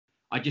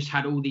I just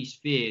had all these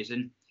fears.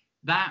 And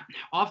that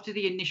after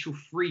the initial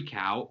freak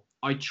out,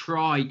 I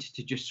tried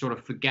to just sort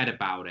of forget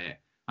about it.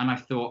 And I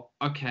thought,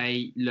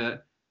 okay,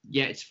 look,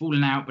 yeah, it's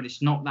fallen out, but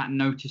it's not that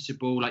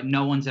noticeable. Like,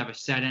 no one's ever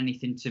said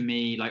anything to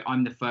me. Like,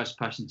 I'm the first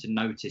person to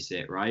notice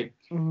it, right?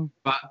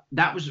 But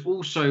that was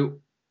also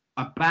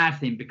a bad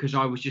thing because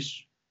I was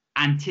just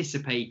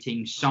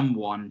anticipating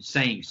someone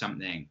saying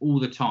something all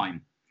the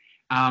time.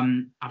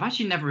 I've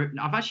actually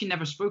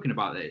never spoken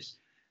about this,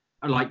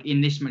 like,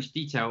 in this much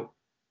detail,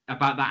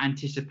 about that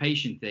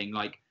anticipation thing.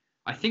 Like,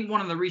 I think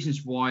one of the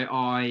reasons why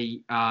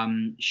I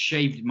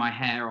shaved my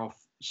hair off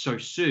so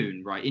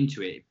soon, right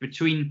into it,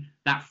 between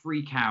that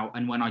freak out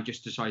and when I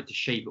just decided to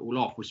shave it all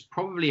off, was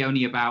probably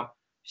only about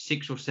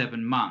 6 or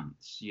 7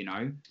 months, you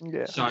know.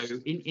 Yeah. So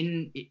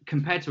in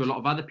compared to a lot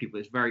of other people,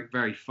 it's very,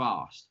 very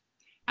fast.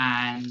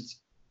 And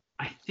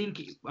I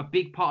think a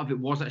big part of it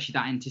was actually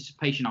that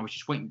anticipation. I was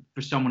just waiting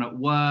for someone at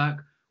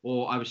work,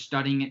 or I was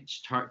studying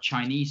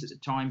Chinese at the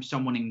time,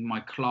 someone in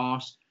my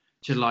class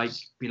to like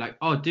be like,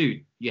 oh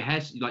dude, your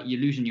hair's like, you're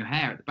losing your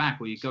hair at the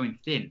back, or you're going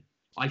thin.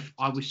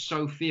 I was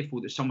so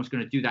fearful that someone's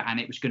going to do that and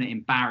it was going to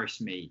embarrass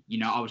me. You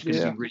know, I was going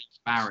to be really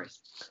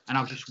embarrassed, and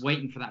I was just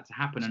waiting for that to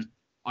happen. And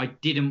I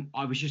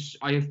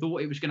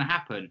thought it was going to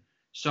happen.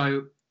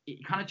 So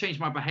it kind of changed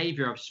my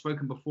behavior. I've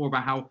spoken before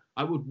about how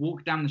I would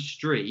walk down the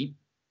street,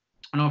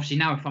 and obviously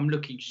now if I'm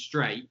looking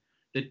straight,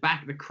 the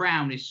back of the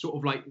crown is sort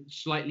of like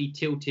slightly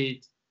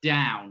tilted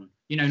down,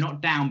 you know,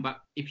 not down, but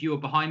if you were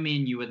behind me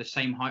and you were the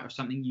same height or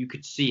something, you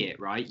could see it,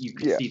 right? You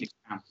could see the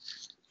crown.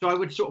 So I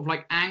would sort of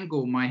like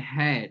angle my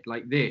head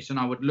like this, and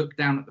I would look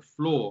down at the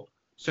floor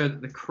so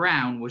that the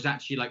crown was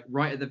actually like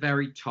right at the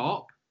very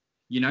top,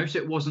 you know. So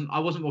I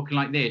wasn't walking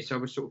like this. So I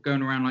was sort of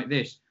going around like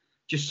this,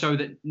 just so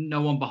that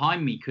no one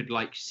behind me could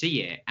like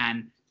see it.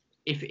 And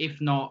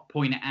if not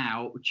point it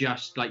out,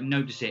 just like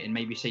notice it and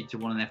maybe say to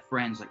one of their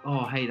friends like,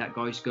 oh, hey, that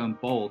guy's going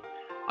bald.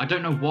 I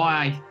don't know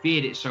why I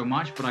feared it so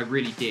much, but I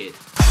really did.